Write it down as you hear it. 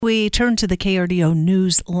We turn to the KRDO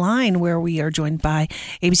News line where we are joined by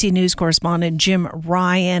ABC News correspondent Jim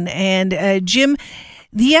Ryan. And Jim,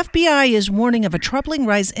 the FBI is warning of a troubling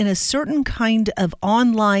rise in a certain kind of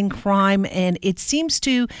online crime, and it seems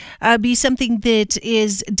to be something that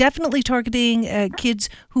is definitely targeting kids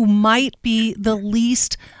who might be the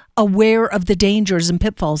least aware of the dangers and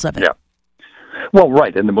pitfalls of it. Yeah. Well,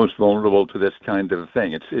 right, and the most vulnerable to this kind of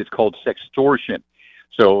thing. It's called sextortion.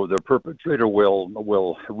 So the perpetrator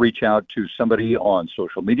will reach out to somebody on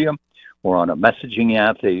social media or on a messaging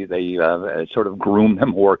app. They sort of groom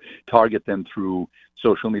them or target them through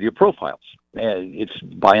social media profiles. It's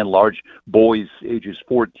by and large boys ages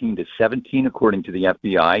 14 to 17, according to the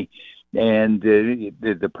FBI. And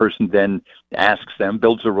the person then asks them,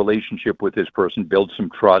 builds a relationship with this person, builds some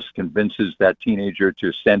trust, convinces that teenager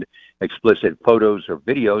to send explicit photos or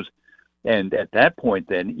videos. And at that point,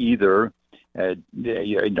 then either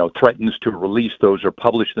threatens to release those or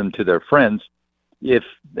publish them to their friends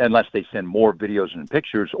unless they send more videos and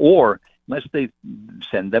pictures, or unless they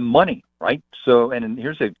send them money, right? So, and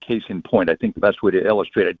here's a case in point. I think the best way to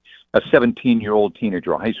illustrate it: a 17-year-old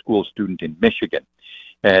teenager, a high school student in Michigan,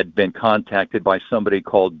 had been contacted by somebody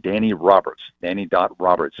called Danny Roberts,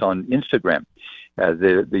 Danny.Roberts on Instagram.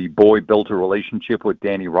 The boy built a relationship with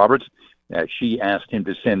Danny Roberts. She asked him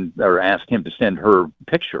to send her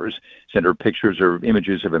pictures or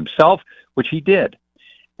images of himself, which he did.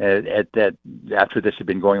 After this had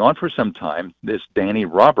been going on for some time, this Danny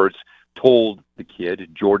Roberts told the kid,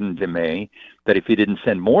 Jordan DeMay, that if he didn't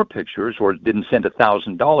send more pictures or didn't send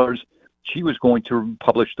 $1,000, she was going to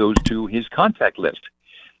publish those to his contact list.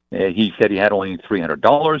 He said he had only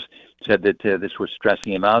 $300, said that this was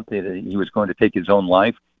stressing him out, that he was going to take his own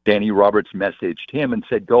life. Danny Roberts messaged him and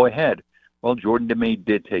said, go ahead. Well, Jordan DeMay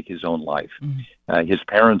did take his own life. His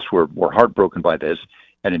parents were heartbroken by this.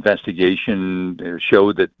 An investigation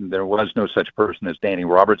showed that there was no such person as Danny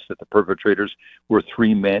Roberts, that the perpetrators were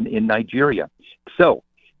three men in Nigeria. So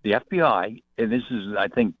the FBI, and this is, I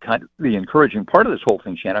think, kind of the encouraging part of this whole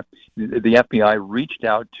thing, Shanna, the FBI reached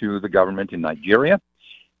out to the government in Nigeria.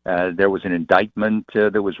 There was an indictment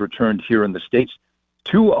that was returned here in the States.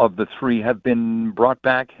 Two of the three have been brought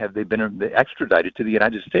back. They've been extradited to the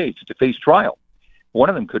United States to face trial. One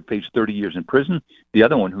of them could face 30 years in prison. The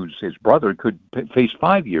other one, who's his brother, could face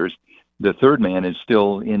 5 years. The third man is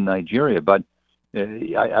still in Nigeria. But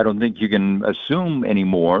I don't think you can assume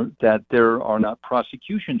anymore that there are not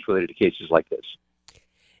prosecutions related to cases like this.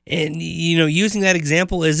 And, using that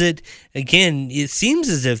example, it seems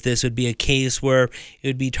as if this would be a case where it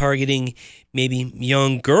would be targeting maybe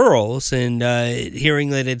young girls, and hearing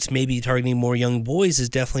that it's maybe targeting more young boys is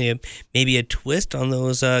definitely maybe a twist on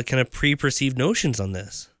those kind of pre-perceived notions on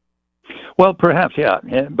this. Well, perhaps, yeah.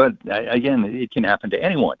 But again, it can happen to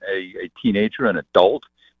anyone, a teenager, an adult,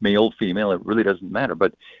 male, female, it really doesn't matter.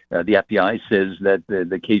 But the FBI says that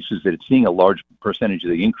the cases that it's seeing, a large percentage of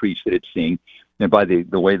the increase that it's seeing, and by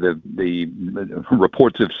the way the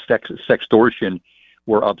reports of sextortion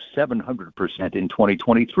were up 700% in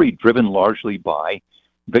 2023, driven largely by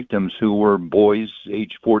victims who were boys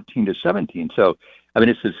aged 14 to 17. So, I mean,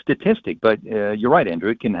 it's a statistic, but you're right, Andrew,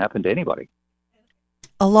 it can happen to anybody.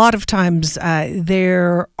 A lot of times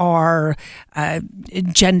there are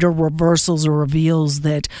gender reversals or reveals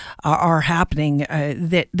that are happening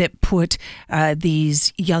that put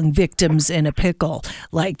these young victims in a pickle.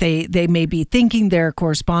 Like they may be thinking they're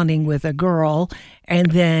corresponding with a girl,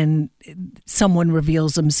 and then someone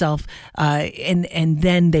reveals himself, and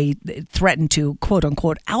then they threaten to quote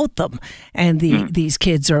unquote out them. And these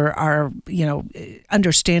kids are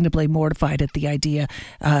understandably mortified at the idea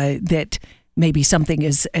that maybe something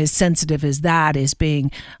as sensitive as that is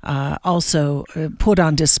being also put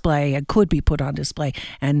on display and could be put on display,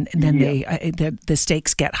 and then the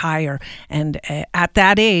stakes get higher. And at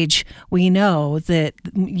that age, we know that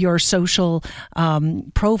your social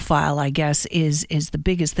profile, I guess, is the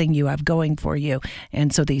biggest thing you have going for you.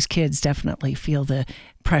 And so these kids definitely feel the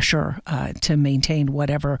pressure to maintain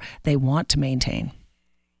whatever they want to maintain.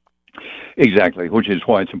 Exactly, which is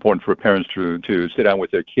why it's important for parents to sit down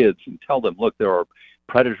with their kids and tell them, look, there are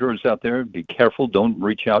predators out there. Be careful. Don't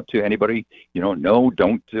reach out to anybody you don't know.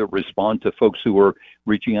 Don't respond to folks who are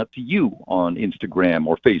reaching out to you on Instagram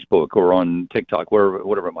or Facebook or on TikTok,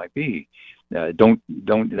 whatever it might be. Don't.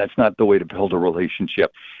 That's not the way to build a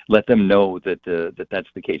relationship. Let them know that that's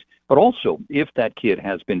the case. But also, if that kid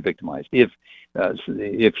has been victimized, if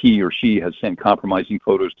he or she has sent compromising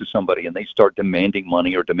photos to somebody and they start demanding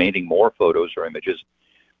money or demanding more photos or images,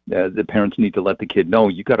 the parents need to let the kid know,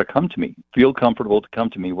 you got to come to me. Feel comfortable to come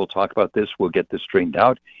to me. We'll talk about this. We'll get this straightened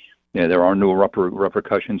out. There are no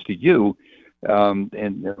repercussions to you. and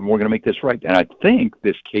we're going to make this right. And I think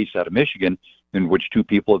this case out of Michigan, in which two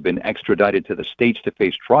people have been extradited to the States to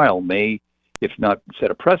face trial, may, if not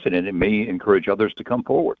set a precedent, it may encourage others to come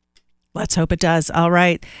forward. Let's hope it does. All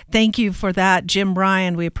right. Thank you for that, Jim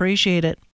Ryan. We appreciate it.